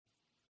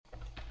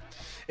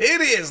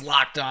It is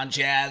Locked On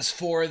Jazz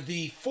for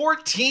the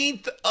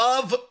 14th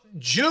of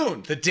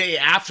June, the day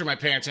after my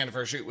parents'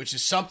 anniversary, which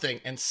is something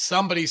and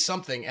somebody's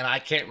something, and I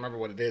can't remember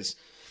what it is.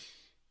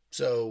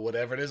 So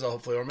whatever it is, I'll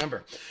hopefully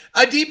remember.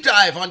 A deep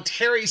dive on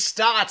Terry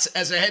Stotts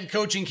as a head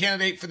coaching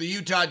candidate for the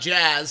Utah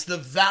Jazz, the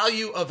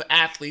value of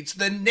athletes,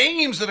 the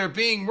names that are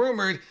being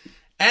rumored,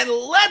 and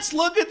let's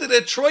look at the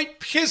Detroit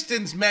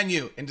Pistons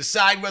menu and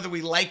decide whether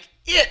we like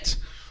it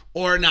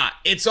or not.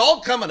 It's all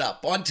coming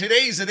up on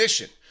today's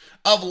edition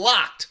of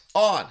Locked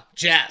On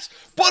Jazz.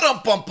 Pow.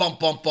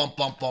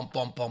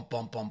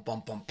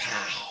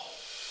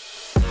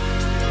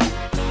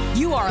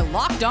 You are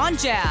Locked On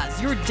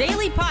Jazz, your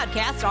daily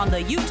podcast on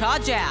the Utah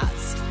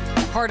Jazz.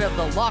 Part of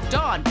the Locked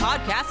On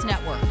Podcast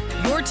Network,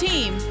 your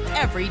team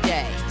every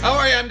day. How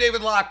are you? I'm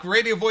David Locke,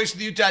 radio voice of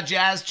the Utah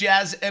Jazz,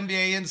 Jazz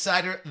NBA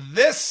insider.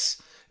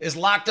 This is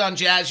Locked On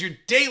Jazz, your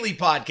daily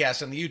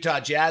podcast on the Utah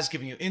Jazz,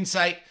 giving you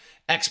insight,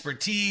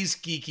 expertise,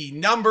 geeky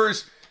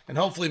numbers, and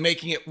hopefully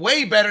making it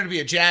way better to be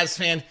a Jazz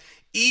fan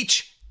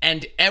each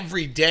and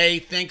every day.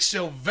 Thanks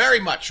so very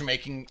much for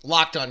making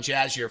Locked On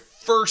Jazz your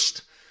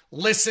first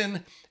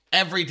listen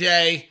every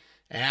day,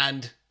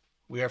 and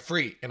we are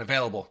free and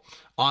available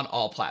on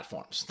all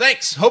platforms.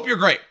 Thanks. Hope you're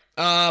great.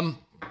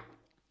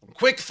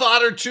 Quick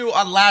thought or two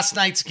on last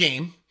night's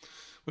game,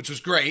 which was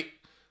great,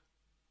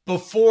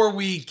 before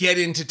we get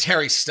into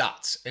Terry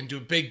Stotts and do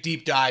a big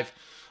deep dive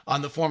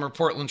on the former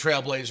Portland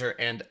Trailblazer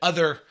and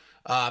other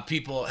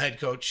people, head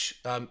coach,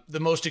 the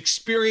most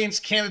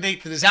experienced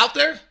candidate that is out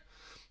there,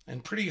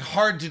 and pretty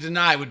hard to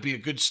deny would be a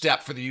good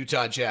step for the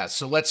Utah Jazz.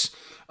 So let's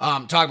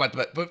talk about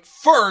that. But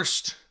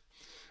first,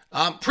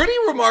 pretty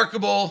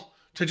remarkable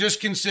to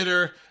just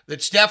consider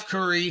that Steph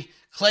Curry,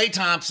 Klay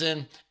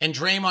Thompson, and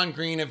Draymond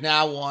Green have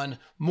now won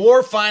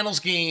more finals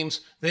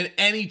games than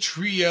any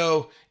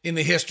trio in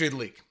the history of the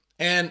league.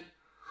 And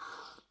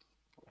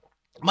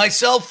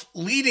myself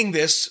leading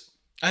this,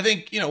 I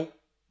think,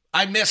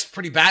 I missed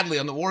pretty badly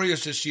on the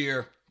Warriors this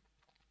year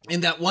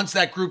in that once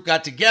that group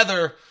got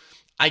together,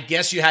 I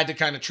guess you had to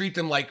kind of treat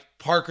them like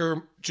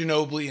Parker,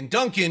 Ginobili, and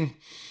Duncan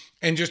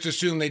and just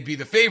assume they'd be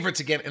the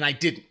favorites again, and I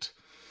didn't.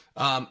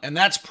 And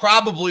that's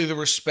probably the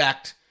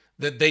respect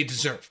that they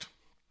deserved.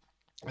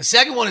 The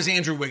second one is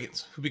Andrew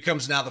Wiggins, who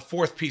becomes now the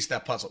fourth piece of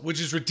that puzzle, which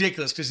is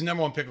ridiculous because he's the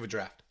number one pick of a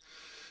draft.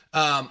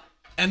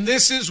 And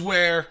this is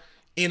where,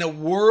 in a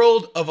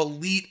world of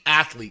elite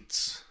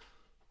athletes,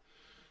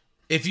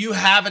 if you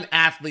have an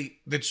athlete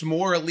that's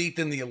more elite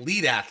than the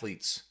elite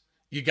athletes,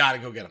 you got to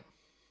go get him.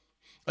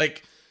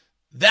 Like,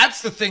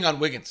 that's the thing on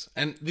Wiggins.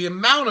 And the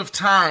amount of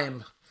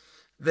time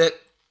that,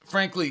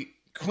 frankly,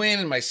 Quinn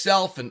and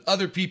myself and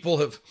other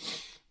people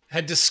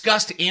had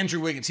discussed Andrew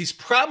Wiggins. He's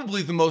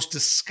probably the most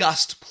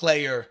discussed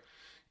player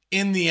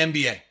in the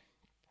NBA.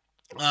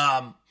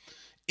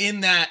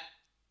 In that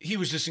he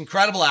was this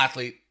incredible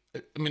athlete.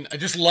 I mean, I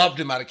just loved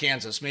him out of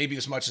Kansas, maybe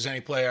as much as any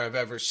player I've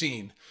ever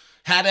seen.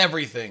 Had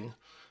everything.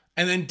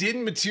 And then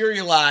didn't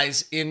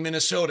materialize in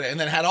Minnesota. And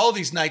then had all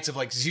these nights of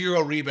like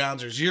 0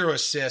 rebounds or 0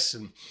 assists.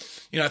 And,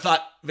 I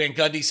thought Van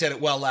Gundy said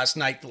it well last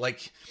night.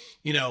 Like,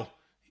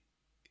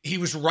 he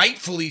was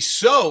rightfully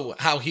so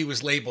how he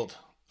was labeled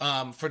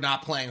for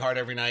not playing hard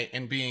every night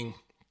and being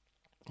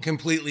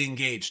completely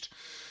engaged.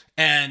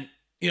 And,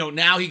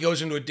 now he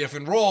goes into a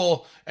different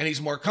role and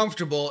he's more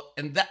comfortable.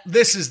 And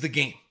this is the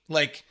game.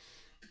 Like,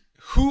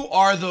 who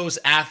are those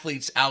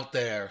athletes out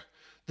there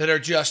that are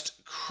just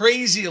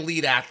crazy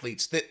elite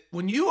athletes that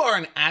when you are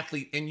an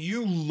athlete and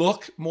you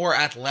look more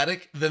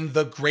athletic than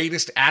the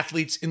greatest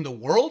athletes in the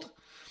world,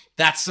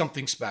 that's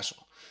something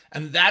special.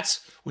 And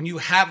that's when you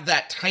have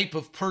that type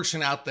of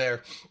person out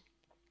there,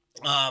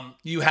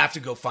 you have to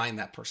go find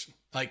that person.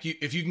 Like,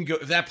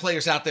 if that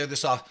player's out there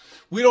this off,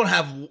 we don't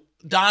have,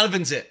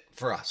 Donovan's it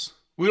for us.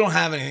 We don't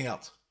have anything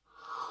else.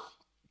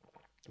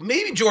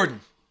 Maybe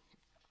Jordan,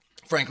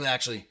 frankly,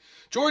 actually.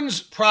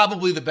 Jordan's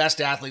probably the best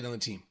athlete on the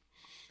team.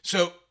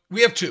 So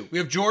we have two. We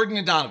have Jordan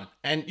and Donovan.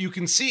 And you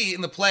can see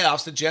in the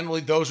playoffs that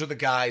generally those are the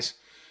guys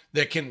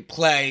that can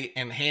play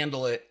and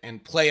handle it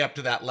and play up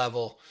to that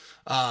level.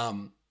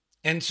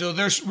 And so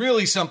there's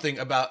really something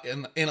about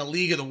in a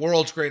league of the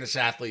world's greatest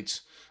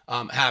athletes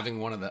having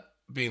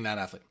being that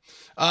athlete.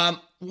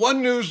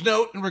 One news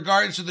note in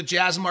regards to the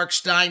Jazz, Mark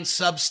Stein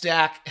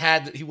Substack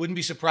had that he wouldn't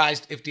be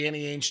surprised if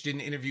Danny Ainge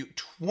didn't interview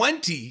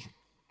 20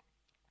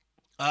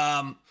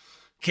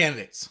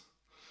 candidates,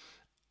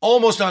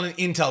 almost on an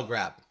intel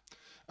grab.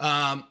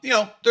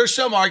 There's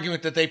some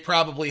argument that they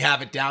probably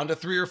have it down to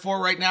 3 or 4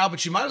 right now,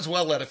 but you might as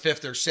well let a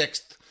 5th or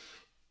 6th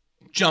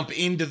jump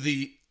into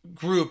the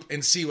group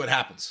and see what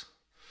happens,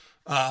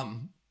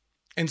 and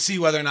see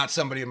whether or not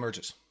somebody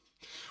emerges.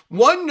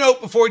 One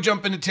note before we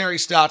jump into Terry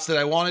Stotts that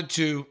I wanted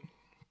to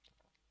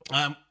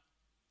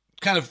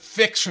kind of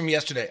fix from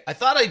yesterday. I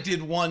thought I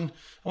did one.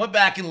 I went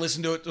back and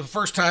listened to it the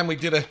first time we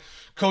did a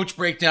coach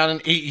breakdown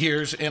in 8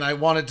 years, and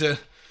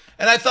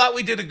I thought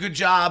we did a good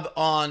job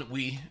on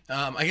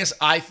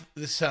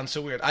this sounds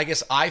so weird. I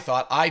guess I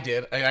thought I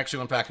did. I actually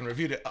went back and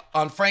reviewed it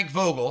on Frank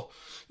Vogel.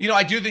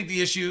 I do think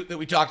the issue that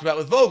we talked about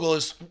with Vogel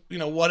is,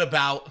 what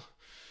about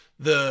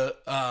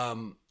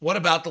what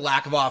about the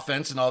lack of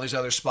offense and all these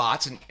other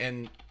spots?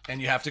 And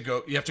you have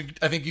to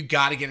I think you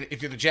got to get it.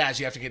 If you're the Jazz,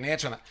 you have to get an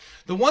answer on that.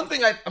 The one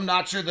thing I'm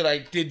not sure that I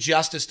did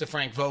justice to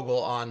Frank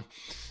Vogel on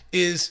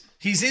is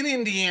he's in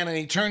Indiana and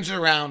he turns it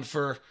around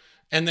for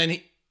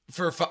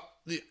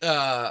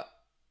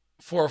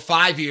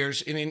 5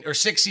 years or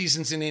 6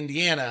 seasons in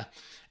Indiana.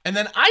 And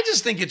then I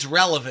just think it's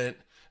relevant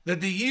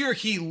that the year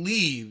he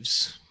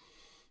leaves,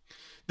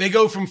 they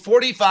go from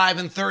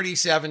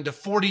 45-37 to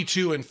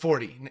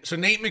 42-40. So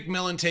Nate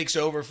McMillan takes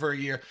over for a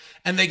year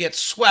and they get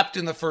swept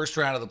in the first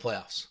round of the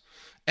playoffs.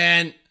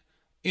 And,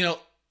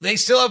 they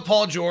still have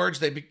Paul George.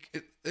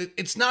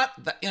 It's not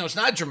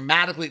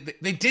dramatically,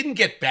 they didn't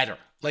get better.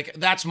 Like,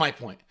 that's my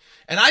point.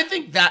 And I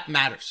think that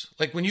matters.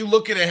 Like, when you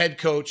look at a head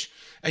coach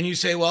and you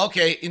say, well,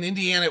 okay, in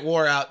Indiana it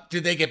wore out,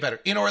 did they get better?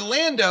 In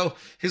Orlando,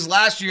 his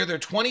last year, they're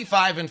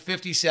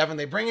 25-57.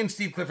 They bring in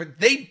Steve Clifford.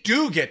 They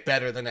do get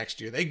better the next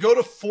year. They go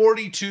to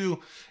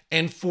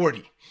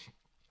 42-40.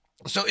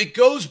 So it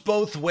goes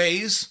both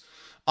ways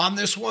on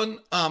this one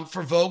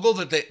for Vogel,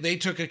 that they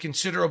took a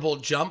considerable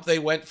jump. They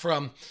went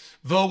from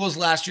Vogel's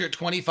last year at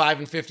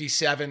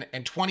 25-57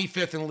 and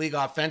 25th in the league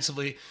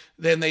offensively.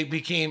 Then they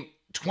became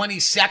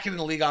 22nd in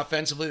the league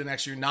offensively the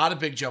next year. Not a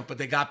big jump, but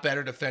they got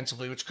better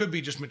defensively, which could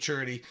be just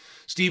maturity.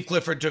 Steve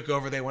Clifford took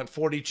over. They went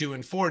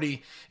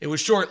 42-40. It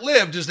was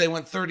short-lived as they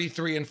went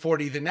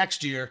 33-40 the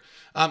next year.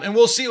 And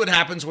we'll see what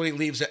happens when he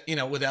leaves,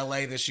 with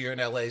LA this year,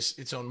 and LA's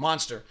its own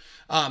monster.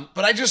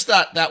 But I just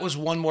thought that was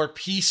one more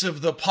piece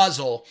of the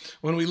puzzle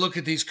when we look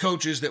at these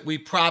coaches that we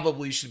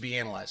probably should be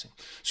analyzing.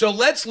 So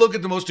let's look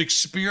at the most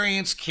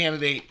experienced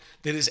candidate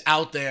that is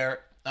out there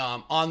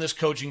on this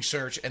coaching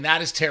search, and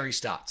that is Terry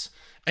Stotts.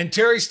 And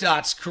Terry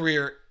Stotts'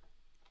 career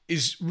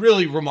is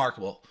really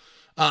remarkable.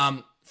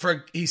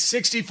 He's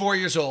 64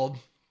 years old.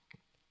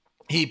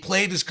 He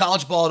played his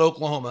college ball at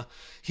Oklahoma.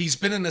 He's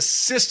been an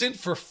assistant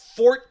for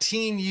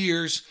 14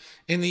 years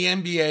in the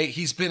NBA.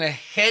 He's been a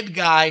head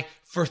guy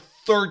for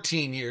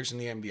 13 years in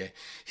the NBA.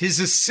 His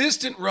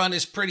assistant run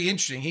is pretty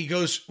interesting. He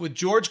goes with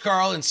George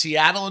Karl in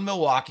Seattle and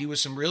Milwaukee with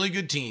some really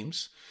good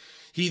teams.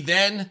 He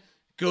then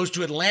goes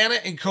to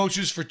Atlanta and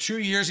coaches for 2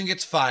 years and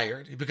gets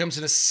fired. He becomes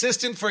an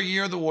assistant for a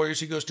year of the Warriors.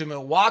 He goes to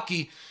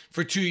Milwaukee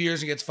for 2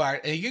 years and gets fired.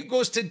 And he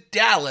goes to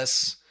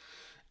Dallas.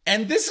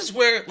 And this is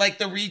where,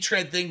 the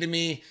retread thing to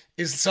me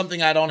is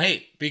something I don't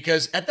hate.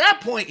 Because at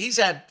that point, he's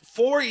had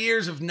 4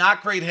 years of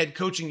not great head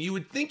coaching. You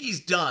would think he's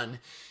done.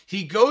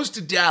 He goes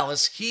to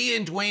Dallas. He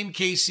and Dwayne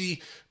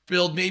Casey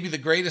build maybe the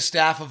greatest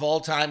staff of all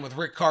time with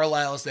Rick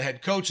Carlisle as the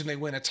head coach, and they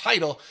win a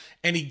title.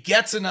 And he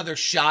gets another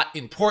shot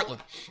in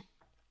Portland.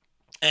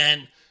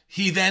 And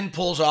he then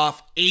pulls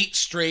off 8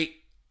 straight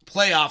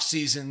playoff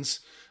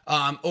seasons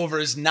over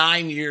his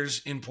 9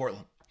 years in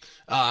Portland.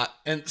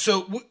 And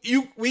so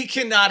we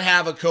cannot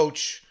have a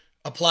coach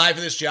apply for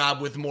this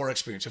job with more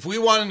experience. If we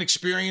want an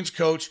experienced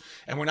coach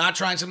and we're not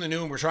trying something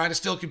new and we're trying to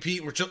still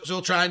compete and we're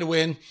still trying to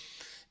win,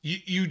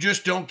 you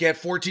just don't get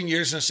 14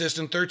 years as an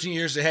assistant, 13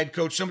 years as a head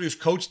coach, somebody who's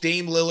coached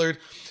Dame Lillard,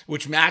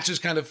 which matches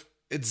kind of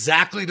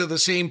exactly to the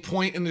same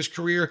point in his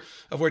career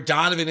of where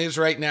Donovan is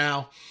right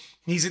now.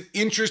 He's an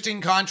interesting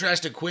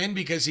contrast to Quinn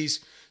because he's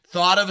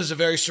thought of as a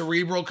very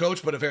cerebral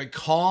coach, but a very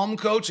calm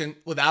coach and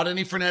without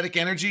any frenetic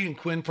energy. And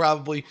Quinn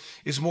probably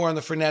is more on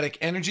the frenetic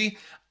energy.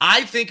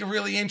 I think a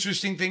really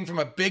interesting thing from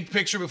a big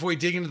picture before we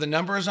dig into the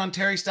numbers on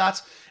Terry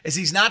Stotts is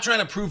he's not trying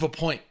to prove a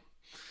point.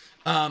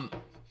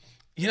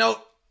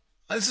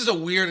 This is a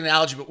weird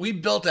analogy, but we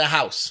built a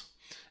house.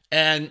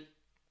 And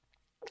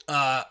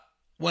when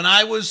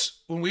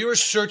we were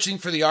searching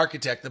for the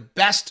architect, the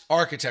best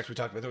architect we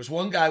talked about, there was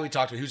one guy we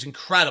talked to who's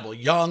incredible,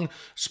 young,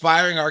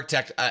 aspiring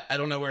architect. I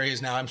don't know where he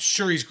is now. I'm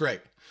sure he's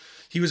great.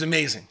 He was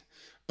amazing.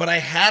 But I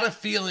had a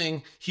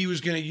feeling he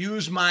was going to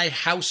use my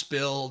house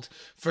build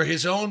for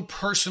his own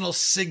personal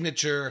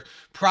signature,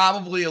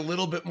 probably a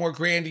little bit more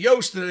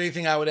grandiose than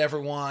anything I would ever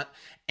want.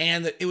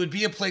 And that it would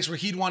be a place where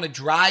he'd want to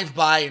drive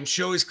by and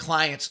show his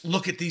clients,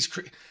 look at these.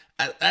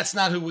 That's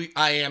not who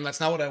I am. That's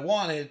not what I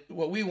wanted,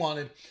 what we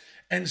wanted.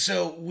 And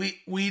so we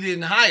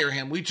didn't hire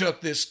him. We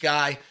took this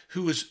guy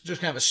who was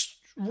just kind of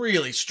a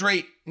really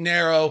straight,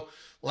 narrow,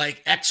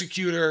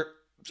 executor,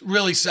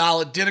 really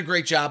solid, did a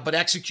great job, but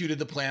executed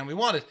the plan we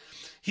wanted.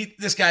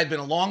 This guy had been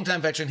a longtime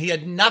veteran. He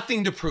had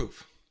nothing to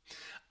prove.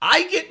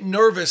 I get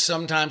nervous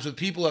sometimes with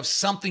people who have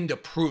something to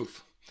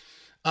prove.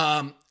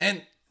 And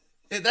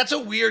that's a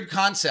weird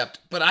concept,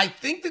 but I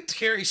think that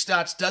Terry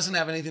Stotts doesn't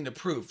have anything to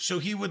prove. So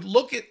he would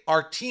look at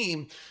our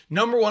team,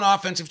 number one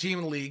offensive team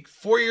in the league,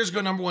 4 years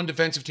ago, number one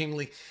defensive team in the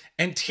league,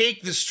 and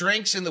take the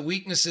strengths and the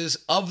weaknesses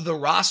of the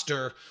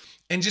roster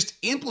and just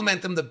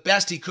implement them the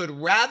best he could,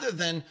 rather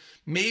than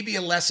maybe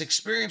a less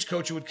experienced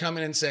coach who would come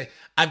in and say,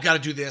 I've got to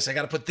do this. I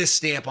got to put this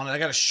stamp on it. I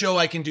got to show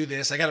I can do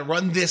this. I got to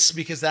run this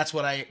because that's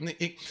what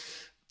it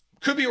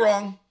could be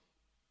wrong.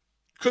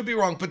 Could be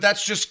wrong, but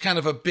that's just kind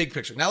of a big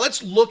picture. Now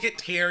let's look at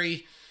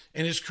Terry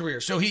in his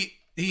career. So he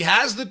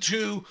has the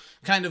two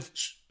kind of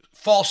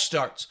false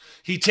starts.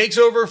 He takes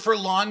over for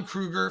Lon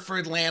Kruger for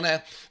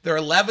Atlanta. They're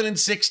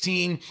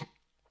 11-16.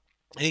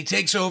 And he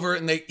takes over,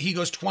 and he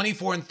goes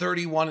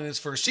 24-31 in his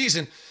first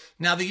season.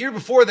 Now, the year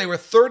before, they were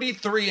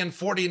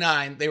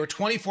 33-49. They were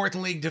 24th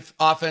in league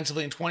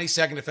offensively and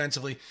 22nd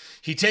defensively.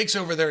 He takes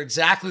over. They're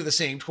exactly the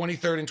same,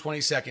 23rd and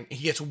 22nd.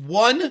 He gets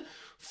one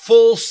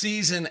full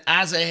season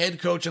as a head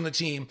coach on the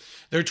team.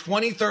 They're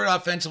 23rd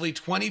offensively,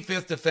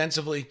 25th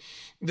defensively.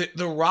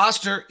 The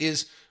roster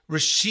is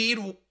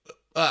Rashid,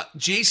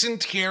 Jason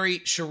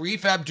Terry,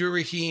 Sharif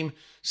Abdur-Rahim,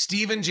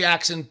 Steven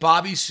Jackson,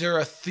 Bobby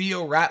Sura,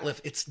 Theo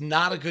Ratliff. It's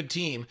not a good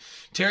team.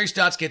 Terry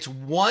Stotts gets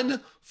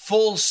one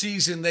full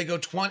season. They go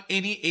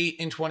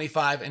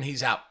 88-25, and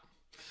he's out.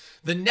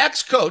 The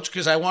next coach,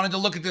 because I wanted to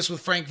look at this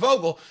with Frank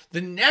Vogel, the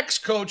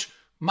next coach,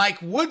 Mike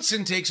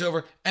Woodson, takes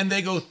over, and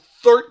they go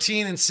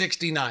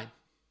 13-69.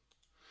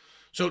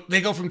 So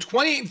they go from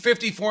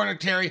 28-54 under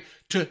Terry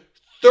to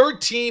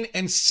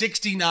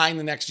 13-69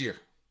 the next year.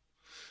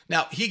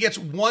 Now, he gets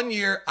 1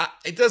 year.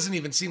 It doesn't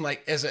even seem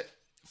like, as a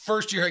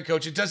first-year head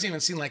coach, it doesn't even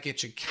seem like it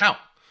should count.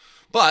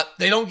 But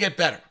they don't get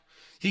better.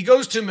 He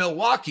goes to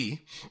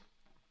Milwaukee.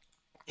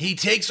 He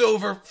takes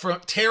over from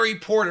Terry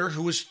Porter,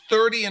 who was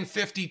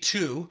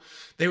 30-52.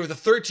 They were the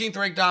 13th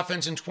ranked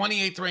offense and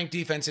 28th ranked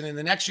defense. And in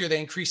the next year, they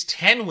increased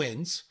 10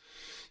 wins.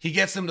 He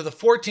gets them to the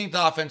 14th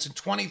offense and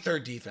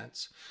 23rd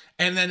defense.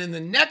 And then in the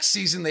next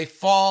season, they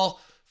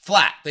fall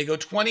flat. They go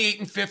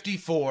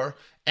 28-54.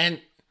 And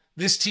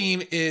this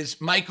team is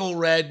Michael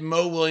Redd,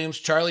 Mo Williams,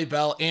 Charlie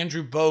Bell,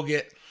 Andrew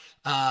Bogut,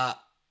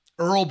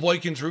 Earl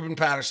Boykins, Ruben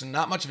Patterson.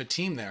 Not much of a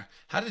team there.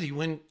 How did he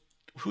win?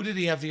 Who did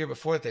he have the year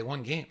before that they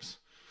won games?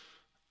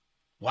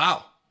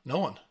 Wow, no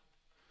one.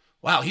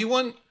 Wow, he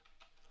won.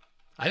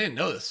 I didn't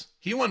know this.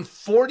 He won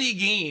 40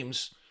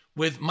 games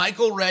with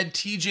Michael Redd,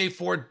 TJ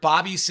Ford,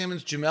 Bobby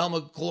Simmons, Jamel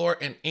McClure,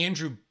 and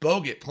Andrew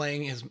Bogut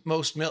playing his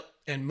most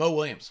and Mo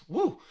Williams.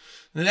 Woo.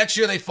 The next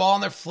year they fall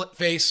on their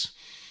face.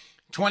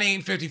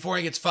 28-54,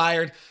 he gets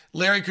fired.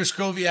 Larry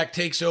Kraskowiak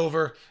takes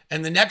over.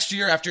 And the next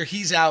year after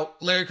he's out,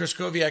 Larry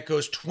Kraskowiak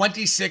goes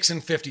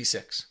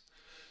 26-56.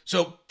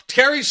 So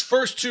Terry Stott's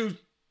first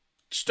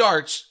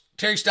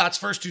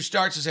two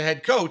starts as a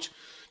head coach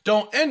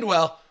don't end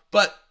well,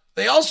 but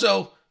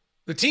the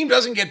team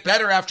doesn't get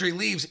better after he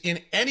leaves in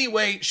any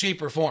way,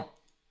 shape, or form.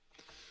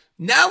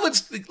 Now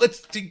but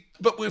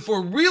if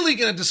we're really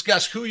going to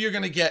discuss who you're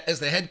going to get as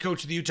the head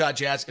coach of the Utah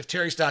Jazz, if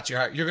Terry Stotts your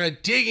heart, you're going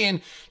to dig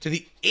in to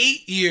the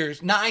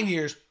 9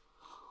 years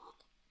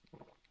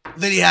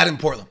that he had in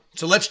Portland.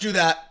 So let's do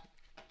that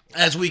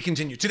as we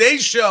continue.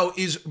 Today's show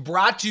is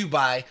brought to you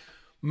by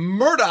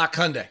Murdoch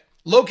Hyundai,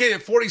 located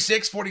at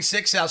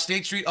 4646 South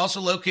State Street, also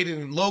located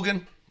in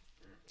Logan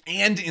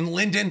and in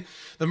Linden.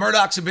 The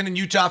Murdochs have been in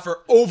Utah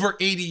for over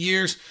 80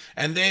 years,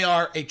 and they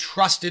are a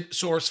trusted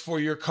source for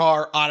your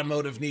car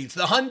automotive needs.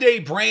 The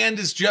Hyundai brand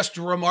is just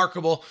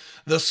remarkable.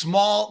 The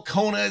small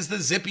Kona is the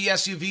zippy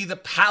SUV. The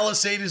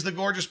Palisade is the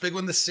gorgeous big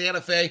one. The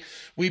Santa Fe,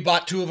 we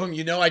bought two of them.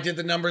 You know, I did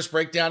the numbers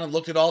breakdown and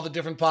looked at all the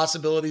different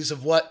possibilities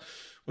of what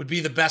would be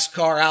the best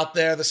car out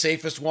there, the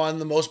safest one,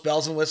 the most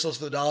bells and whistles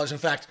for the dollars. In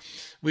fact,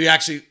 we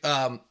actually...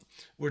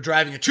 we're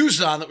driving a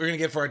Tucson that we're going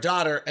to get for our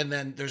daughter, and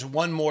then there's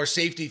one more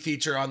safety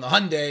feature on the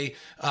Hyundai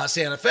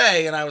Santa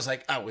Fe, and I was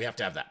like, oh, we have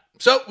to have that.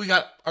 So we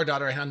got our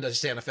daughter a Hyundai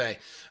Santa Fe.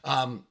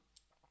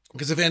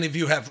 Because if any of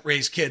you have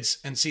raised kids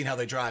and seen how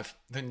they drive,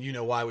 then you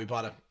know why we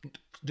bought a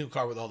new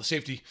car with all the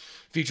safety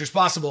features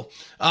possible.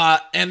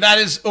 And that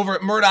is over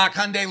at Murdoch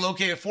Hyundai,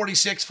 located at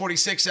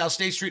 4646 South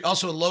State Street,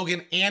 also in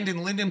Logan and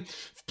in Linden.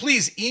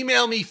 Please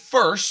email me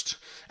first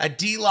at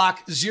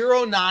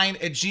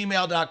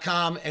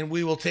dlock09@gmail.com, and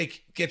we will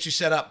get you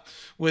set up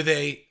with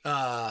a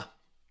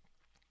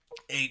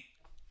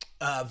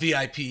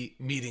VIP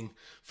meeting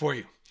for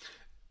you.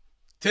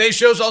 Today's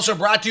show is also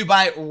brought to you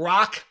by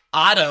Rock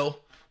Auto.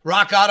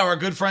 Rock Auto, our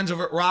good friends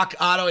over at Rock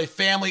Auto, a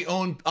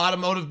family-owned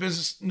automotive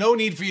business. No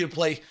need for you to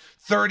pay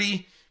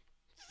 30,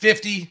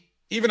 50,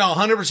 even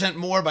 100%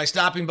 more by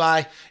stopping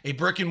by a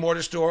brick and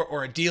mortar store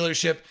or a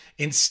dealership.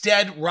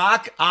 Instead,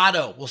 Rock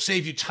Auto will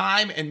save you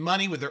time and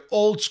money with their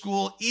old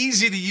school,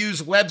 easy to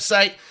use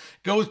website.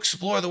 Go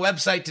explore the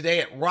website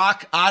today at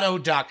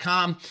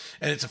rockauto.com.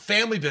 And it's a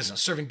family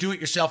business serving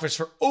do-it-yourselfers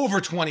for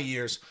over 20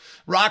 years.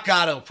 Rock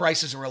Auto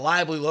prices are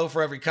reliably low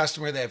for every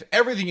customer. They have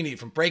everything you need,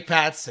 from brake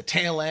pads to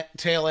tail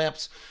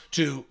lamps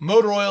to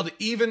motor oil to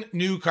even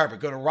new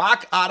carpet. Go to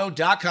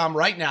rockauto.com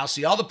right now.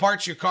 See all the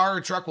parts your car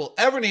or truck will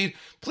ever need.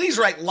 Please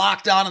write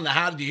 "Locked On" in the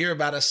 "How Did You Hear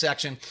About Us"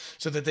 section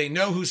so that they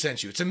know who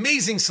sent you. It's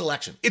amazing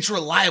selection. It's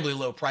reliably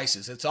low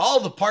prices. It's all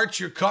the parts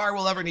your car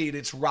will ever need.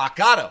 It's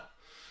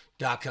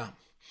rockauto.com.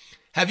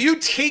 Have you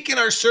taken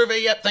our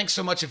survey yet? Thanks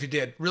so much if you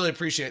did. Really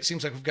appreciate it.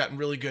 Seems like we've gotten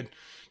really good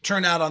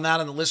turnout on that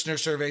on the listener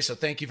survey, so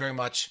thank you very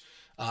much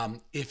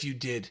if you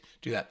did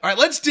do that. All right,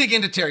 let's dig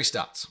into Terry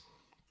Stotts.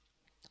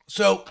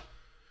 So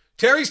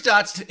Terry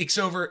Stotts takes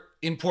over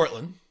in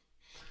Portland.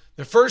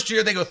 The first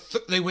year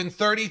they win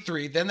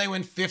 33, then they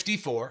win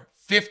 54,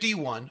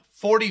 51,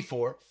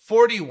 44,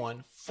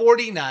 41,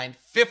 49,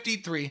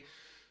 53,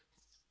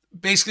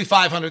 basically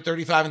 500,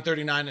 35 and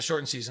 39 in a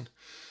shortened season.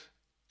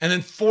 And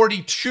then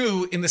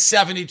 42 in the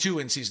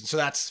 72-win season. So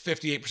that's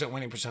 58%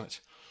 winning percentage.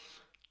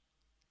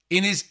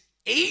 In his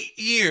 8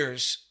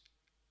 years,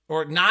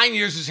 or 9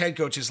 years as head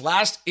coach, his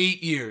last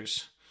 8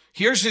 years,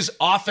 here's his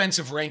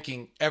offensive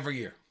ranking every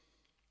year.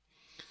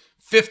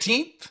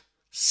 15th,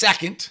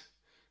 2nd,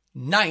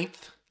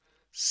 9th,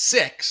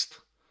 6th,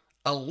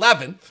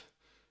 11th,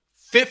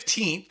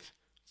 15th,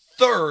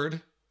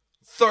 3rd,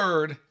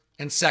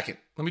 and 2nd.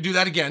 Let me do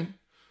that again.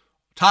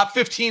 Top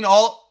 15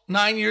 all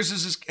 9 years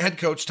as his head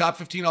coach. Top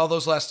 15 all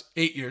those last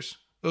 8 years.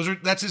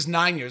 That's his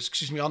 9 years.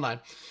 Excuse me, all 9.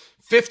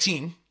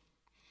 15,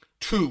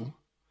 2,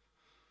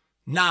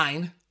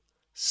 9,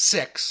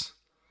 6,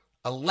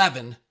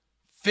 11,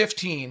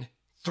 15,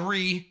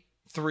 3,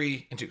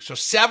 3, and 2. So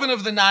 7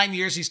 of the 9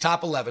 years he's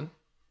top 11.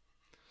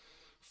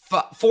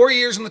 4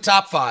 years in the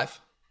top 5.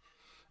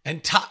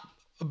 And top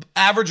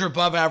average or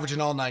above average in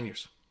all 9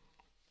 years.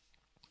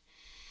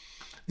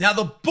 Now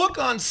the book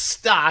on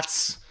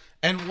Stotts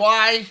and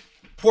why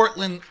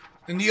Portland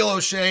and Neil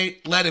O'Shea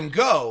let him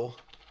go,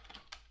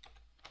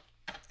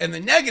 and the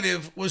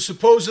negative was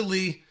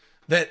supposedly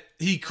that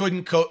he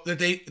couldn't coach, that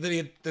they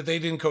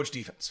didn't coach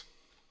defense.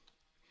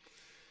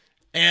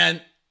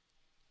 And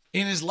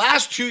in his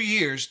last 2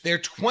 years, they're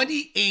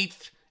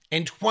 28th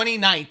and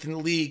 29th in the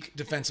league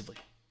defensively.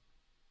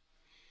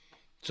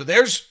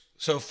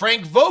 So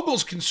Frank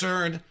Vogel's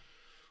concern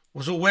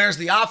was, well, where's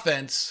the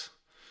offense?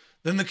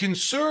 Then the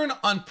concern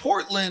on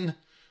Portland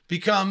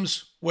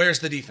becomes, where's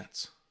the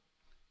defense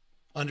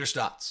under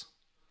Stotts?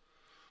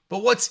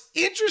 But what's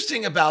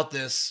interesting about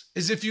this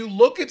is if you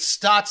look at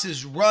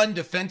Stotts' run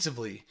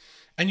defensively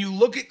and you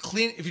look at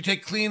if you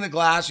take clean the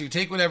glass or you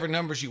take whatever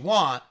numbers you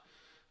want,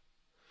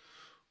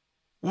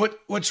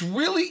 what's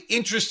really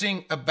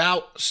interesting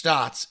about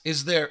Stotts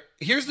is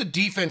here's the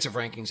defensive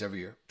rankings every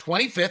year.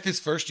 25th his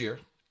first year.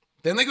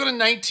 Then they go to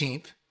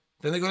 19th.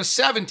 Then they go to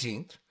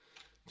 17th.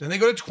 Then they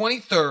go to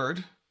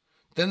 23rd.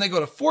 Then they go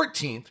to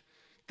 14th.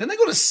 Then they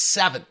go to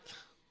 7th.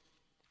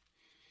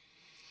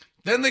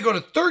 Then they go to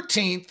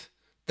 13th.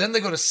 Then they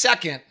go to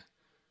 2nd.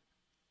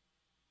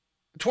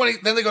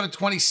 Then they go to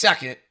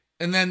 22nd.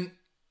 And then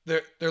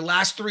their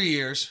last 3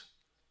 years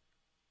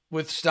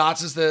with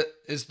Stotts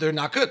is they're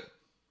not good.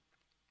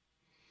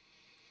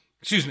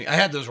 Excuse me, I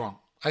had those wrong.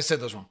 I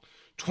said those wrong.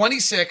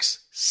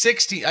 26,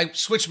 16. I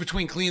switched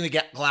between clean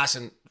the glass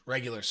and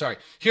regular. Sorry.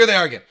 Here they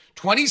are again.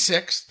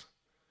 26th,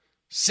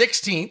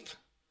 16th,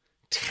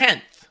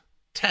 10th,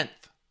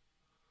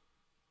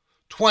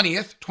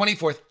 20th,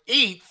 24th,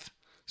 8th,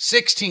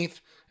 16th,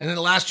 and then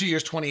the last 2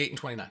 years, 28 and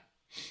 29.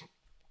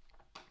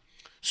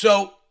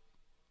 So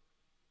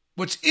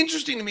what's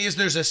interesting to me is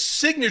there's a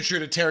signature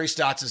to Terry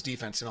Stotts'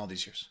 defense in all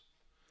these years.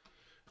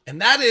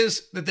 And that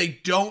is that they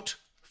don't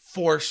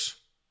force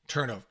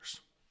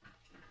turnovers.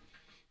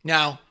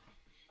 Now,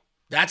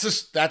 that's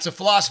a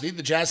philosophy.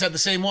 The Jazz had the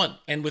same one.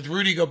 And with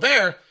Rudy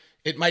Gobert,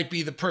 it might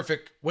be the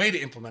perfect way to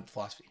implement the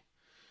philosophy.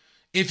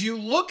 If you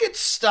look at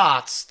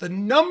Stotts, the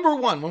number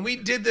one, when we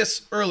did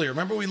this earlier,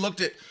 remember we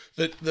looked at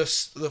the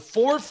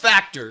 4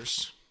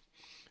 factors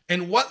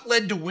and what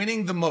led to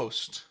winning the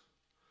most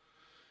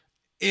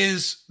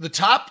is the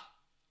top,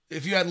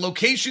 if you had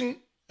location,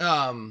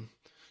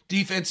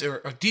 defense,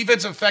 or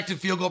defensive effective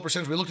field goal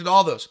percentage, we looked at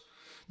all those.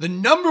 The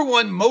number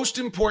one most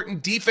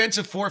important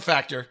defensive 4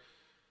 factor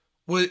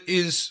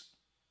is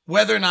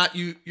whether or not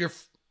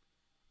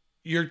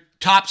your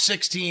top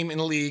 6 team in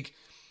the league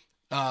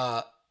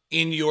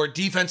in your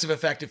defensive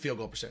effective field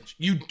goal percentage.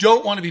 You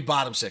don't want to be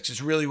bottom 6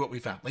 is really what we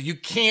found. Like, you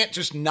can't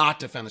just not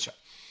defend the shot.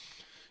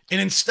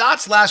 And in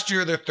Stotts last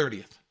year, they're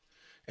 30th.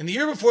 And the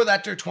year before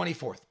that, they're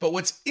 24th. But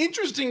what's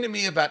interesting to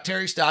me about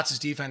Terry Stotts'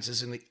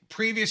 defenses in the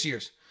previous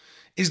years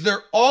is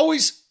they're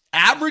always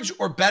average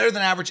or better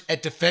than average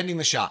at defending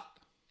the shot.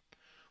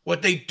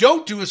 What they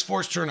don't do is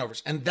force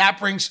turnovers, and that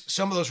brings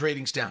some of those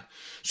ratings down.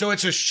 So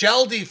it's a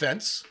shell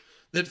defense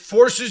that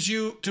forces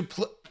you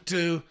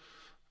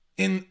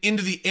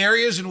into the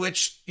areas in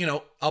which,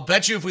 I'll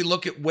bet you if we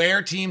look at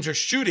where teams are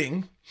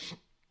shooting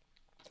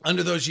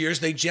under those years,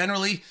 they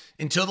generally,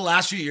 until the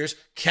last few years,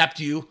 kept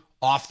you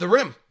off the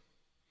rim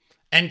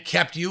and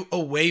kept you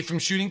away from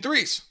shooting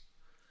threes.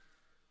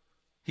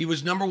 He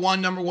was number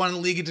one in the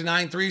league at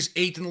denying threes,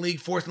 8th in the league,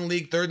 4th in the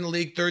league, 3rd in the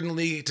league, 3rd in the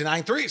league at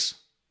denying threes.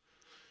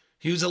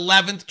 He was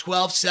 11th,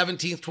 12th,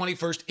 17th,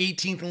 21st,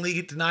 18th in the league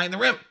at denying the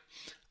rim.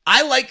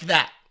 I like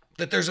that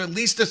there's at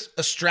least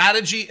a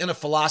strategy and a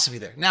philosophy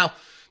there. Now,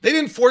 they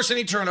didn't force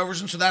any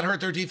turnovers, and so that hurt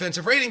their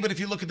defensive rating, but if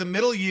you look at the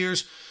middle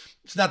years,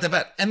 it's not that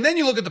bad. And then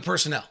you look at the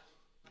personnel,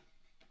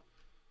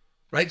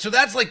 right? So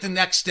that's like the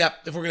next step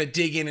if we're going to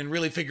dig in and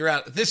really figure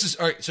out, this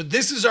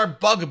is our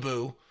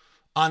bugaboo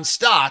on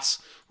Stotts,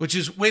 which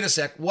is, wait a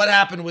sec, what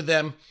happened with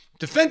them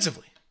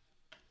defensively?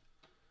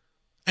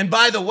 And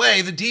by the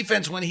way, the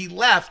defense when he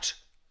left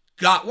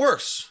got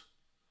worse.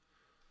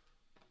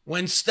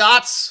 When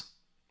Stotts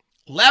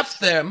left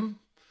them,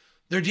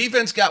 their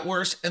defense got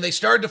worse, and they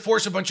started to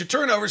force a bunch of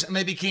turnovers, and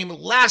they became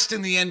last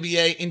in the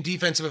NBA in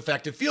defensive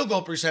effective field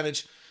goal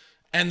percentage,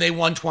 and they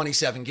won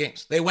 27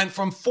 games. They went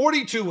from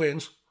 42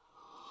 wins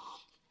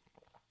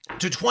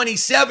to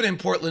 27 in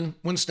Portland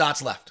when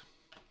Stotts left.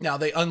 Now,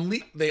 they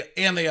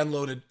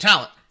unloaded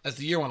talent as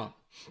the year went on.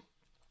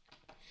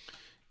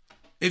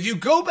 if you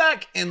go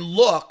back and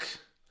look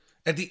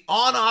at the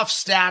on-off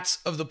stats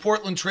of the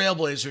Portland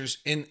Trailblazers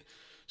in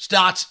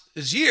Stotts'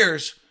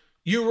 years,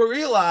 you will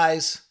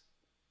realize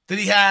that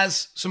he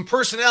has some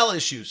personnel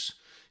issues.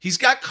 He's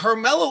got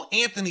Carmelo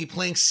Anthony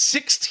playing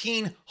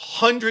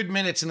 1,600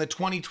 minutes in the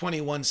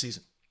 2021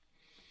 season.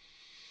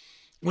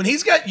 When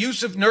he's got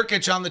Yusuf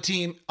Nurkic on the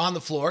team, on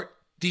the floor,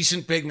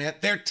 decent big man,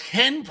 they're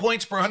 10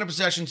 points per 100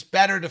 possessions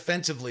better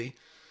defensively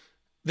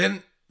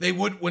than they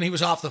would when he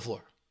was off the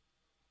floor.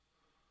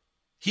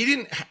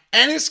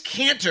 Enes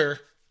Kanter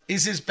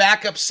is his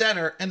backup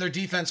center, and their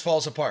defense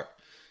falls apart.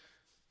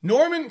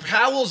 Norman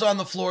Powell's on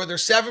the floor. They're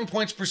 7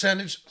 points per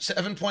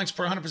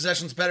 100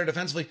 possessions better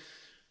defensively.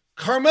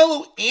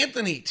 Carmelo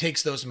Anthony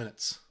takes those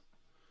minutes.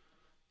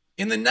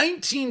 In the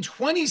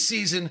 1920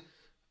 season,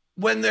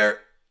 when they're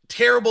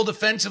terrible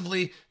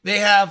defensively, they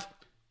have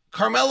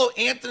Carmelo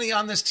Anthony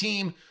on this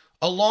team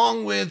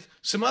along with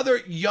some other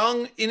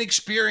young,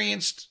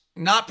 inexperienced,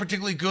 not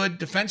particularly good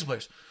defensive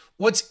players.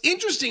 What's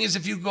interesting is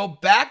if you go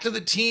back to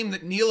the team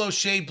that Neil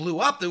O'Shea blew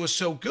up that was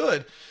so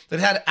good, that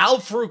had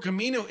Al-Farouq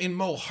Aminu and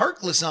Mo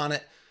Harkless on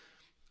it,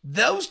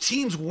 those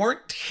teams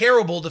weren't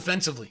terrible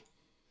defensively.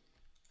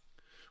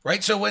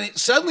 Right? So when it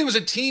suddenly was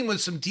a team with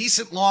some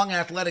decent, long,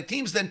 athletic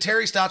teams, then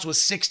Terry Stotts was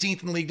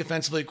 16th in the league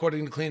defensively,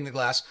 according to Cleaning the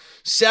Glass,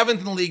 7th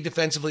in the league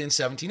defensively in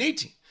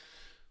 17-18.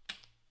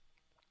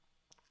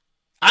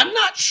 I'm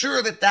not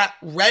sure that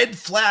red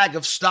flag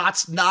of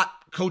Stotts not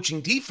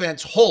coaching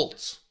defense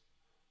holds.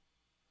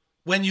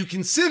 When you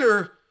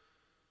consider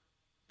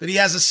that he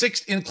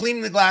has in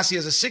Cleaning the Glass, he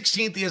has a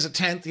 16th, he has a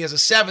 10th, he has a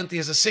 7th, he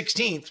has a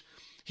 16th.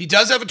 He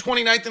does have a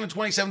 29th and a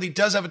 27th. He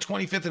does have a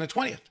 25th and a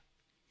 20th.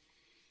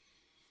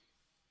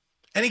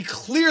 And he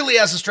clearly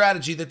has a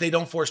strategy that they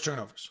don't force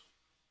turnovers.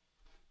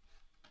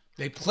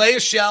 They play a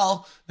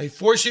shell. They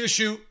force you to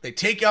shoot. They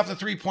take you off the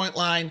three-point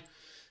line.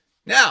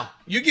 Now,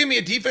 you give me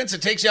a defense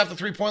that takes you off the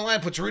three-point line,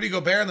 puts Rudy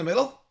Gobert in the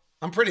middle,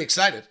 I'm pretty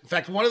excited. In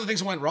fact, one of the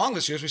things that went wrong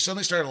this year is we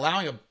suddenly started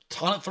allowing a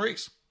ton of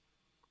threes.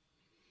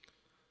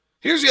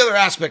 Here's the other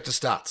aspect of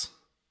Stotts.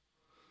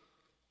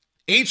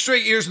 8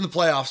 straight years in the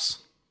playoffs.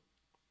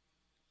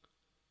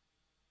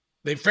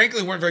 They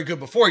frankly weren't very good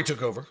before he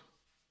took over.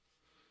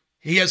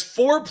 He has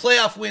 4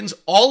 playoff wins,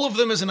 all of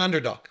them as an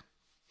underdog.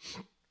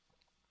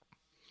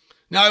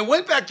 Now, I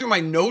went back through my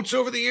notes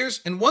over the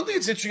years, and one thing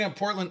that's interesting on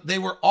Portland, they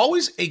were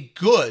always a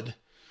good,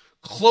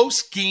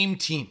 close game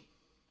team.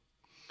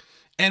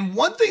 And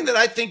one thing that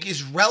I think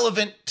is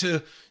relevant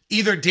to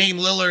either Dame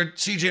Lillard,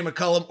 CJ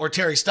McCollum, or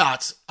Terry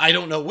Stotts, I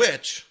don't know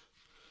which,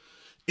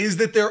 is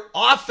that their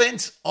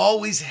offense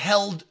always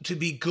held to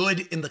be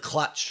good in the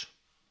clutch.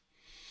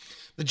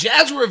 The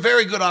Jazz were a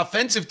very good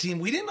offensive team.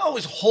 We didn't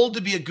always hold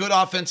to be a good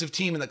offensive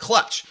team in the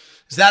clutch.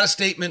 Is that a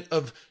statement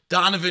of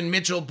Donovan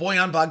Mitchell,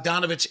 Bojan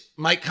Bogdanovic,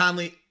 Mike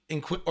Conley,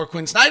 or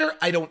Quinn Snyder?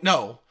 I don't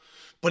know,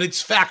 but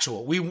it's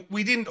factual.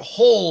 We didn't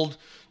hold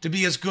to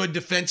be as good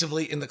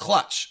defensively in the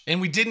clutch, and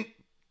we didn't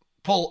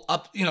pull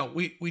up,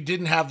 we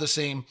didn't have the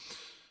same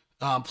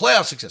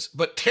playoff success.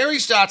 But Terry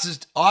Stotts'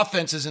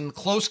 offense is in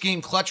close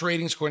game clutch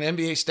ratings according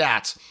to NBA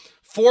stats.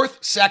 4th,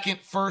 2nd,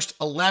 1st,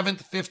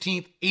 11th,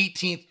 15th,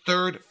 18th,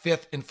 3rd,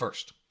 5th, and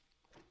 1st.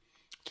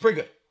 It's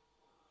pretty good.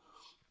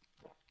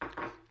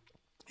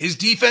 His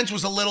defense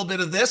was a little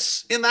bit of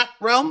this in that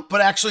realm, but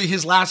actually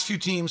his last few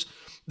teams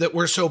that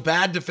were so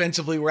bad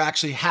defensively were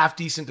actually half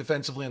decent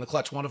defensively in the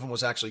clutch. One of them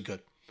was actually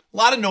good. A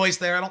lot of noise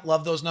there. I don't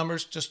love those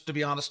numbers, just to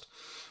be honest,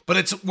 but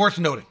it's worth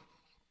noting.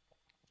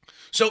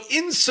 So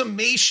in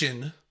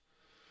summation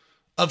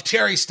of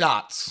Terry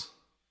Stotts,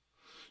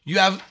 you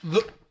have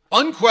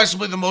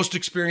unquestionably the most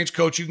experienced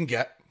coach you can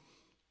get.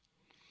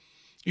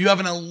 You have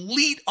an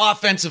elite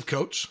offensive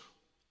coach.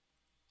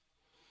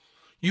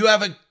 You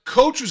have a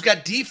coach who's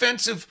got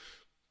defensive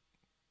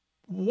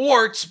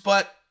warts,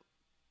 but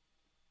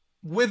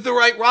with the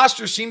right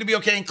roster seem to be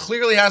okay and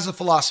clearly has a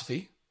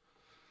philosophy.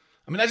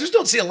 I mean, I just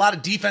don't see a lot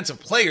of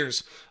defensive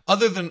players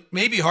other than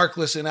maybe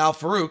Harkless and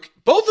Al-Farouq,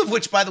 both of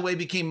which, by the way,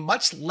 became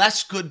much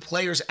less good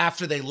players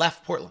after they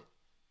left Portland.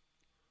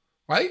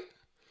 Right?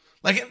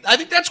 Like, I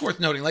think that's worth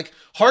noting. Like,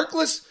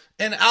 Harkless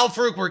and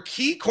Al-Farouq were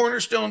key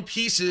cornerstone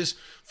pieces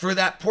for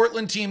that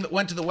Portland team that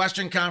went to the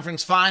Western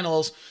Conference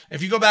Finals.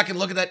 If you go back and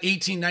look at that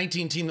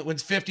 18-19 team that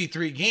wins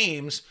 53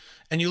 games,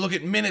 and you look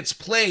at minutes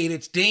played,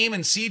 it's Dame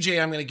and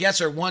CJ, I'm going to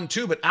guess, are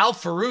 1-2, but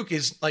Al-Farouq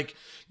is like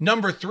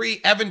number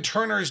 3, Evan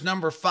Turner is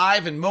number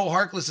 5, and Mo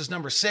Harkless is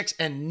number 6,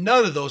 and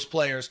none of those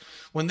players,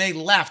 when they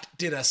left,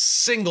 did a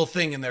single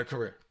thing in their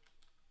career.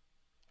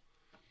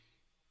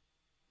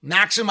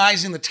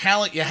 Maximizing the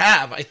talent you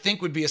have, I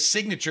think, would be a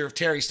signature of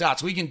Terry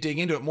Stotts. We can dig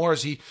into it more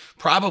as he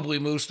probably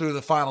moves through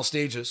the final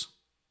stages.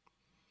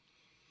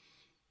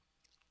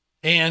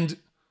 And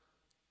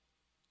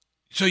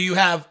so you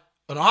have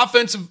an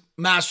offensive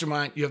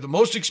mastermind. You have the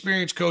most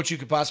experienced coach you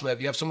could possibly have.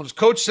 You have someone who's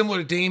coached similar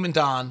to Dame and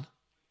Don.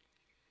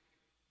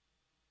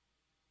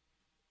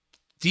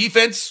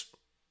 Defense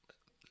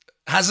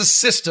has a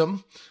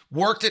system,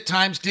 worked at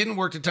times, didn't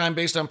work at times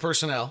based on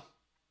personnel.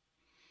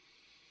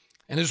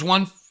 And there's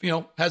one,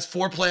 has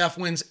 4 playoff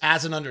wins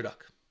as an underdog.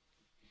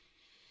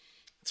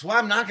 That's why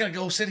I'm not going to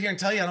go sit here and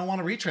tell you I don't want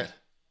to retread.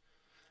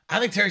 I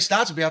think Terry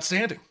Stotts would be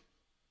outstanding.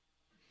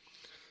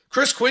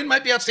 Chris Quinn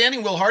might be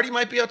outstanding. Will Hardy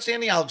might be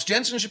outstanding. Alex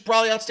Jensen should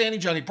probably be outstanding.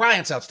 Johnny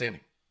Bryant's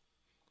outstanding.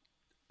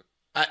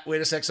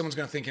 Wait a sec. Someone's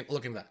going to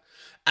look into that.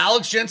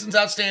 Alex Jensen's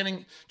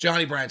outstanding.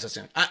 Johnny Bryant's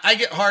outstanding. I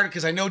get hard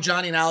because I know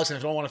Johnny and Alex, and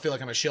I don't want to feel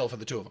like I'm a shill for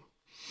the two of them.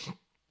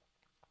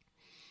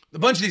 A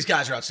bunch of these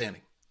guys are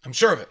outstanding. I'm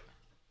sure of it.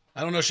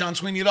 I don't know Sean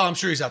Sweeney at all. I'm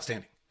sure he's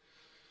outstanding.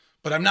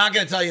 But I'm not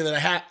going to tell you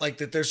that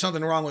that there's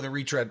something wrong with a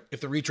retread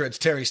if the retread's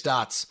Terry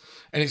Stotts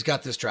and he's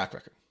got this track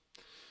record.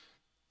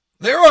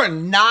 There are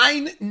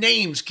 9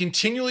 names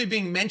continually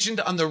being mentioned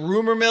on the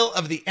rumor mill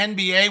of the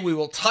NBA. We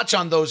will touch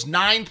on those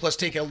 9, plus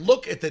take a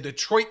look at the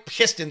Detroit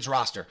Pistons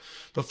roster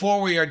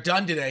before we are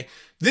done today.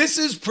 This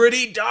is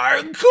pretty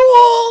darn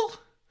cool.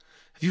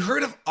 Have you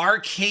heard of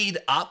Arcade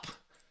Up?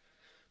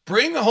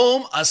 Bring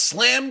home a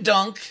slam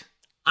dunk.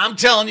 I'm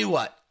telling you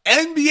what,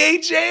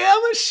 NBA Jam,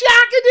 a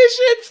Shaq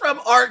edition from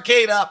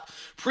Arcade Up.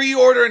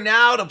 Pre-order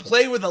now to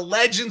play with the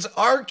legends.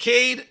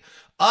 Arcade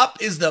Up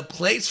is the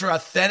place for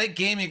authentic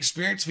gaming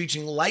experience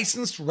featuring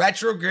licensed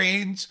retro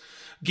games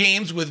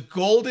with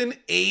golden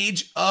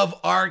age of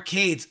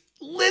arcades.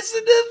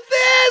 Listen to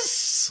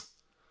this.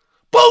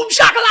 Boom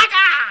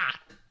shakalaka.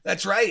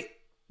 That's right.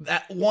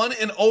 That one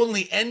and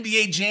only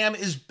NBA Jam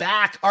is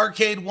back.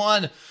 Arcade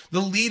One, the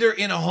leader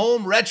in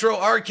home retro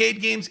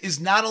arcade games,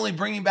 is not only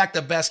bringing back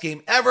the best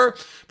game ever,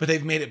 but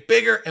they've made it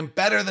bigger and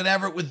better than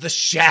ever with the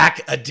Shaq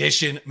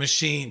Edition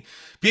machine.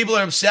 People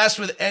are obsessed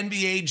with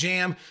NBA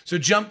Jam, so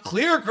jump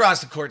clear across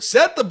the court,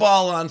 set the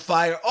ball on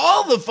fire,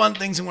 all the fun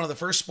things in one of the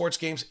first sports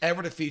games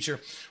ever to feature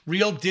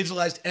real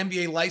digitalized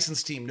NBA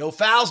licensed team. No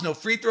fouls, no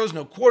free throws,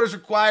 no quarters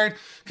required.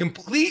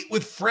 Complete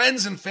with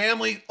friends and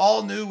family,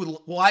 all new with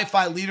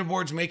Wi-Fi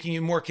leaderboards making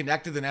you more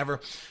connected than ever.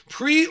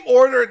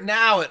 Pre-order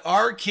now at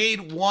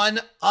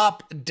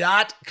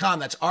arcade1up.com.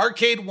 That's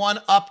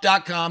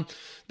arcade1up.com.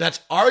 That's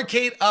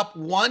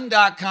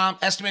arcadeup1.com.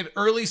 Estimated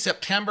early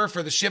September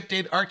for the ship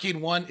date. Arcade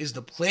One is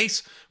the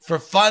place for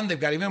fun. They've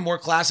got even more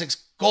classics.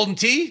 Golden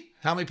Tee.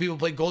 How many people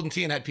played Golden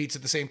Tee and had pizza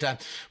at the same time?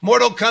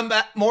 Mortal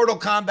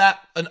Kombat,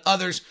 and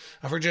others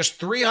for just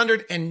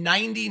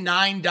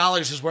 $399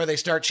 is where they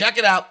start. Check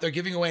it out. They're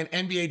giving away an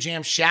NBA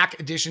Jam Shaq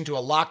edition to a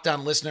Locked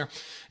On listener.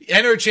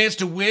 Enter a chance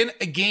to win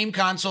a game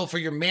console for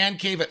your man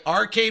cave at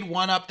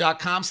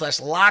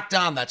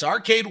arcade1up.com/lockedon. That's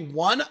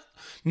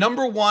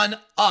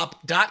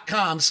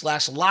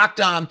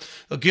arcade1up.com/lockedon.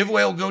 The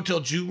giveaway will go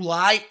till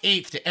July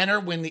 8th to enter.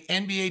 Win the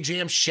NBA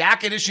Jam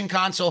Shaq Edition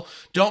console.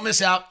 Don't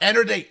miss out.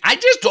 Enter date. I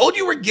just told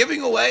you we're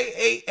giving away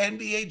a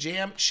NBA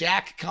Jam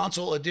Shaq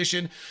console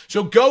edition.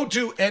 So go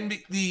to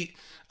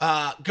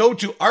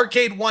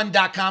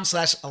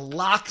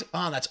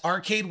arcade1.com/lockedon. That's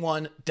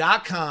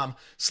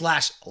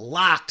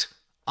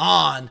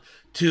arcade1.com/lockedon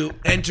to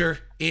enter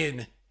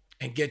in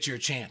and get your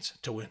chance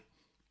to win.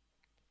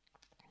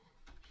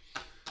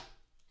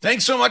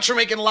 Thanks so much for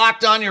making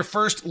Locked On your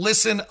first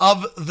listen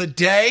of the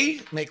day.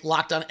 Make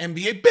Locked On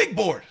NBA Big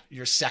Board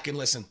your second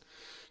listen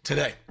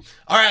today.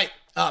 All right,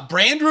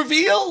 brand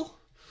reveal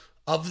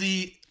of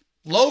the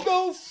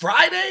logo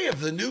Friday,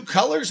 of the new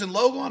colors and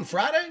logo on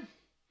Friday.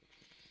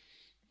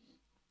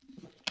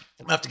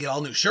 We'll have to get all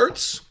new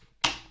shirts,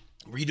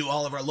 redo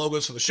all of our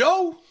logos for the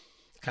show.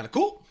 Kind of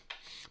cool.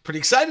 Pretty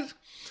excited.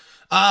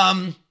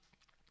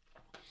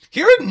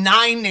 Here are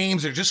 9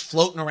 names that are just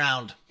floating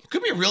around.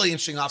 Could be a really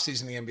interesting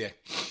offseason in the NBA.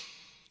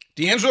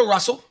 D'Angelo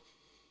Russell,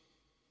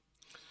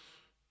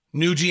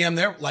 new GM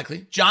there,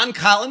 likely. John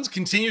Collins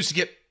continues to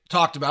get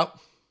talked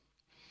about.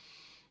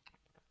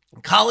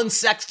 Colin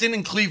Sexton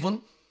in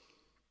Cleveland.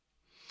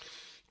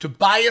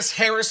 Tobias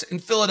Harris in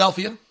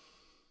Philadelphia.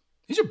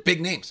 These are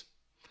big names.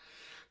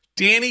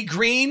 Danny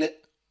Green,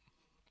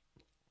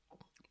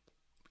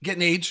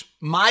 getting age.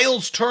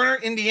 Miles Turner,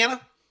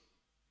 Indiana.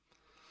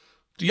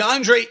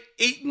 DeAndre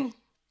Ayton,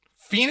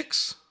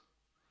 Phoenix.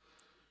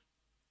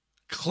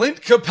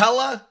 Clint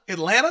Capella,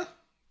 Atlanta.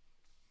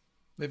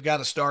 They've got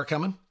a star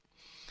coming.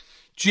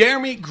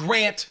 Jeremy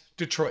Grant,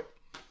 Detroit.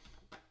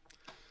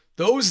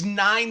 Those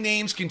 9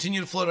 names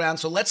continue to float around.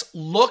 So let's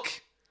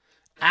look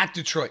at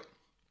Detroit.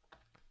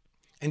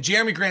 And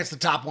Jeremy Grant's the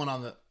top one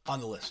on the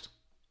list.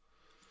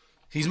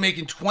 He's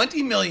making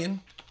 $20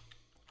 million.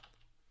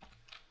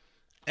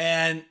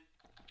 And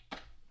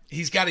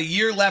he's got a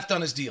year left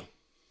on his deal.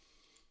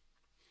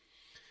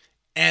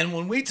 And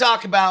when we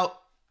talk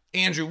about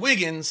Andrew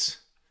Wiggins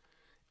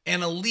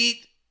and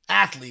elite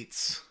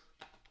athletes,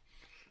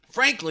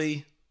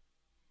 frankly,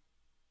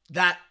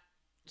 that's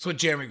what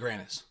Jeremy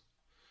Grant is.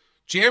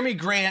 Jeremy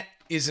Grant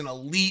is an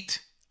elite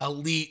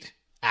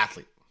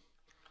athlete.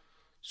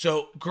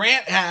 So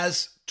Grant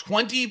has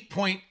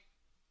 $20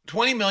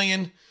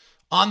 million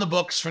on the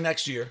books for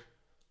next year.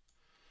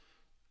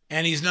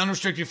 And he's an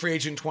unrestricted free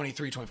agent in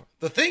 23-24.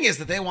 The thing is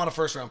that they want a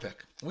first-round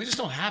pick. We just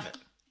don't have it.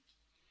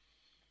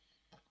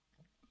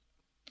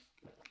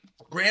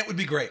 Grant would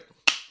be great.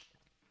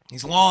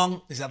 He's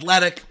long. He's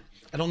athletic.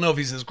 I don't know if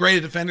he's as great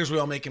a defender as we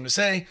all make him to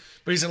say,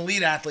 but he's an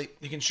elite athlete.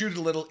 He can shoot it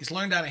a little. He's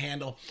learned how to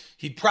handle.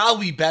 He'd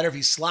probably be better if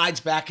he slides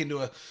back into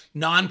a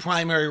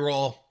non-primary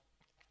role.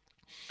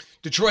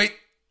 Detroit,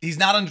 he's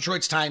not on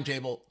Detroit's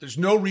timetable. There's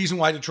no reason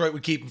why Detroit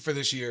would keep him for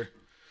this year.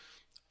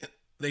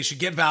 They should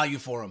get value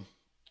for him.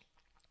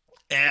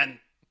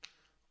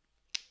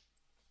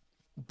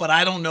 But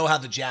I don't know how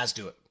the Jazz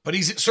do it. But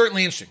he's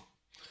certainly interesting.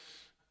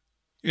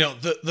 You know,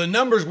 the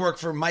numbers work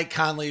for Mike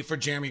Conley, for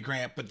Jeremy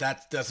Grant, but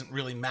that doesn't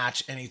really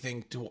match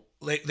anything to,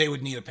 they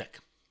would need a pick.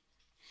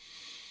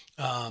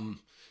 And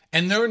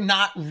they're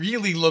not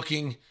really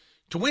looking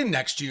to win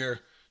next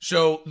year.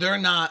 So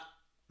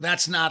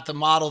that's not the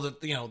model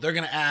that, you know, they're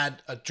going to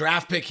add a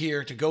draft pick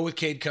here to go with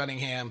Cade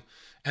Cunningham.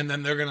 And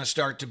then they're going to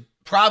start to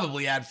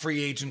probably add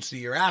free agents the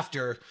year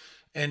after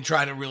and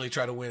try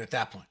to win at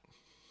that point.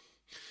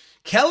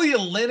 Kelly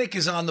Olynyk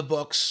is on the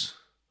books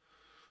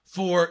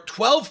for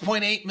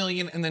 $12.8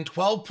 million and then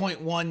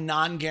 $12.1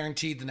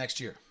 non-guaranteed the next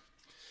year.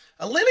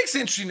 Olynyk's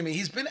interesting to me.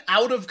 He's been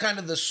out of kind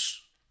of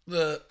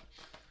the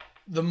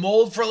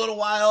mold for a little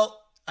while.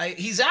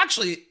 He's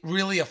actually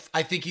really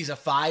I think he's a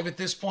 5 at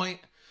this point.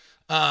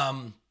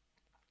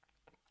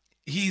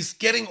 He's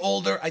getting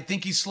older. I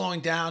think he's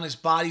slowing down. His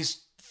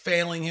body's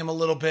failing him a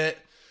little bit.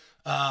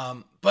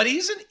 But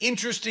he's an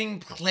interesting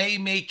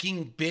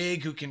playmaking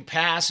big who can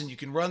pass and you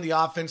can run the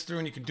offense through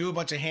and you can do a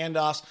bunch of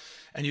handoffs.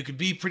 And you could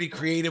be pretty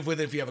creative with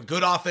it. If you have a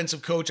good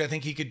offensive coach, I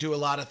think he could do a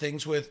lot of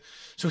things with.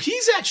 So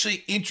he's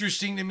actually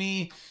interesting to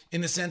me in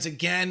the sense,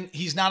 again,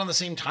 he's not on the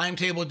same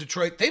timetable as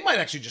Detroit. They might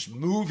actually just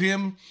move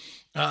him.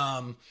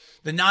 The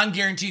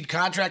non-guaranteed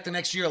contract the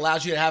next year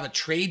allows you to have a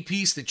trade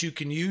piece that you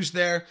can use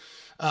there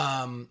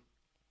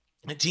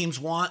that teams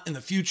want in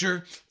the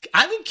future.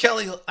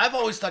 I've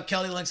always thought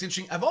Kelly Olynyk's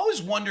interesting. I've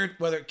always wondered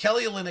whether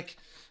Kelly Olynyk,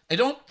 I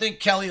don't think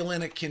Kelly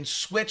Olynyk can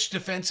switch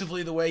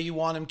defensively the way you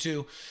want him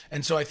to.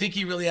 And so I think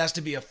he really has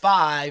to be a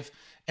 5.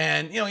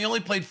 And, you know, he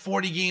only played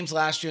 40 games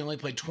last year. He only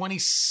played 20,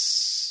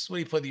 what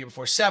did he play the year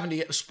before?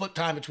 70. It was split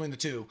time between the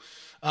two.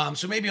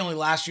 So maybe only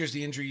last year's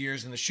the injury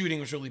years, and the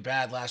shooting was really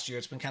bad last year.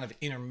 It's been kind of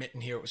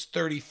intermittent here. It was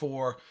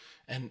 34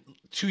 and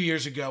 2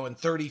 years ago and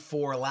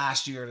 34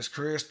 last year. And his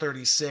career is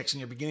 36. And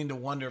you're beginning to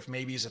wonder if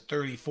maybe he's a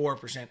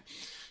 34%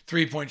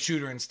 three-point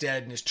shooter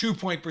instead, and his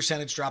 2-point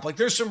percentage drop. Like,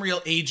 there's some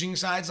real aging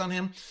sides on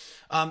him.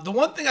 The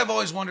one thing I've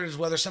always wondered is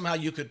whether somehow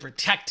you could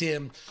protect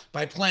him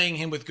by playing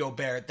him with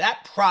Gobert.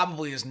 That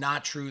probably is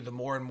not true the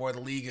more and more the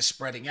league is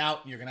spreading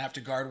out. You're going to have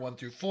to guard 1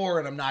 through 4,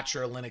 and I'm not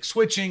sure Olynyk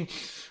switching.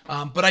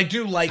 But I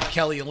do like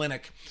Kelly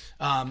Olynyk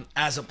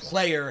as a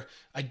player.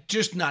 I'm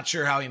just not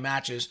sure how he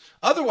matches.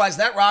 Otherwise,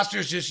 that roster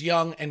is just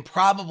young and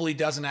probably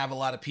doesn't have a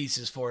lot of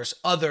pieces for us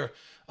other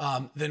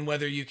than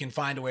whether you can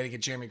find a way to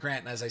get Jeremy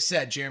Grant. And as I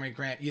said, Jeremy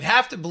Grant, you'd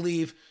have to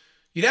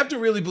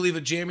really believe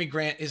that Jeremy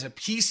Grant is a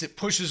piece that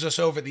pushes us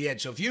over the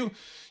edge. So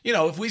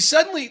if we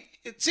suddenly,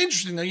 it's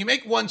interesting though, you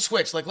make one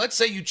switch, like let's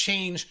say you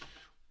change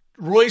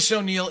Royce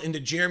O'Neal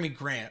into Jeremy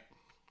Grant,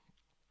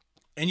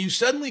 and you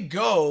suddenly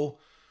go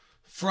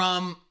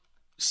from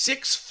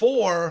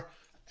 6'4"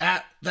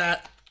 at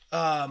that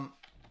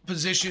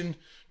position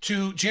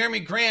to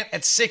Jeremy Grant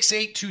at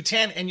 6'8",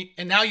 210,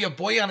 and now you have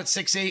Bojan at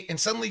 6'8", and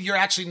suddenly you're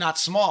actually not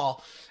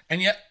small.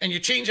 And you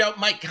change out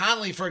Mike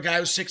Conley for a guy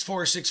who's 6'4"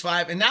 or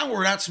 6'5", and now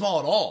we're not small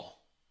at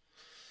all.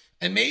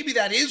 And maybe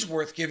that is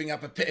worth giving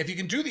up a pick. If you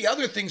can do the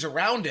other things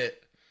around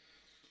it,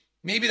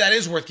 maybe that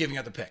is worth giving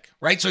up the pick,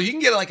 right? So you can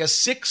get like a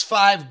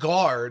 6'5"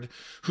 guard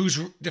who's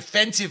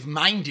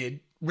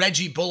defensive-minded,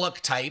 Reggie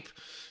Bullock type,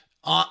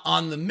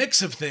 on the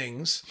mix of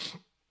things,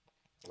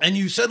 and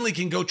you suddenly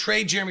can go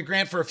trade Jeremy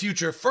Grant for a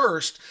future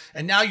first,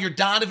 and now you're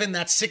Donovan,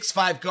 that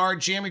 6'5"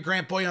 guard, Jeremy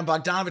Grant, Bojan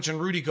Bogdanovic,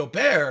 and Rudy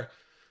Gobert.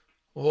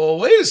 Well,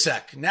 wait a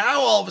sec. Now,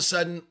 all of a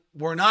sudden,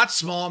 we're not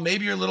small.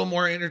 Maybe you're a little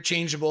more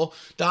interchangeable.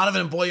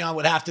 Donovan and Bojan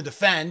would have to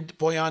defend.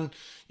 Bojan,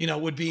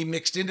 would be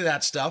mixed into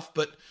that stuff.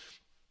 But,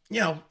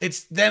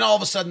 it's then all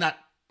of a sudden that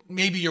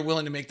maybe you're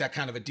willing to make that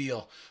kind of a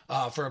deal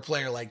for a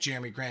player like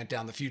Jeremy Grant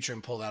down the future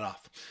and pull that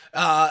off.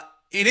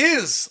 It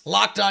is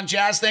Locked On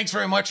Jazz. Thanks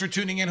very much for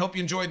tuning in. Hope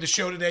you enjoyed the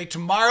show today.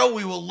 Tomorrow,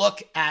 we will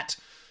look at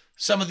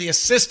some of the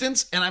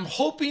assistants, and I'm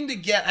hoping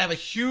to I have a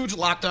huge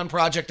Locked On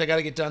project I got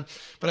to get done,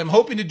 but I'm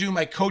hoping to do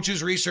my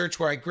coaches research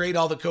where I grade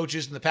all the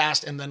coaches in the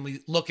past, and then we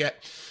look at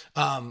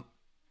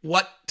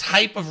what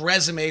type of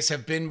resumes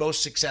have been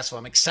most successful.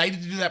 I'm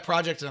excited to do that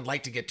project, and I'd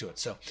like to get to it.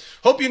 So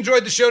hope you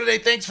enjoyed the show today.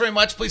 Thanks very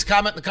much. Please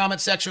comment in the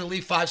comment section or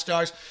leave 5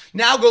 stars.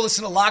 Now go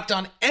listen to Locked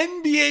On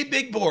NBA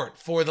Big Board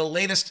for the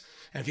latest.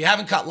 And if you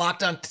haven't caught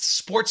Locked On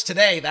Sports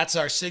Today, that's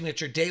our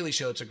signature daily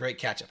show. It's a great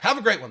catch-up. Have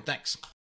a great one. Thanks.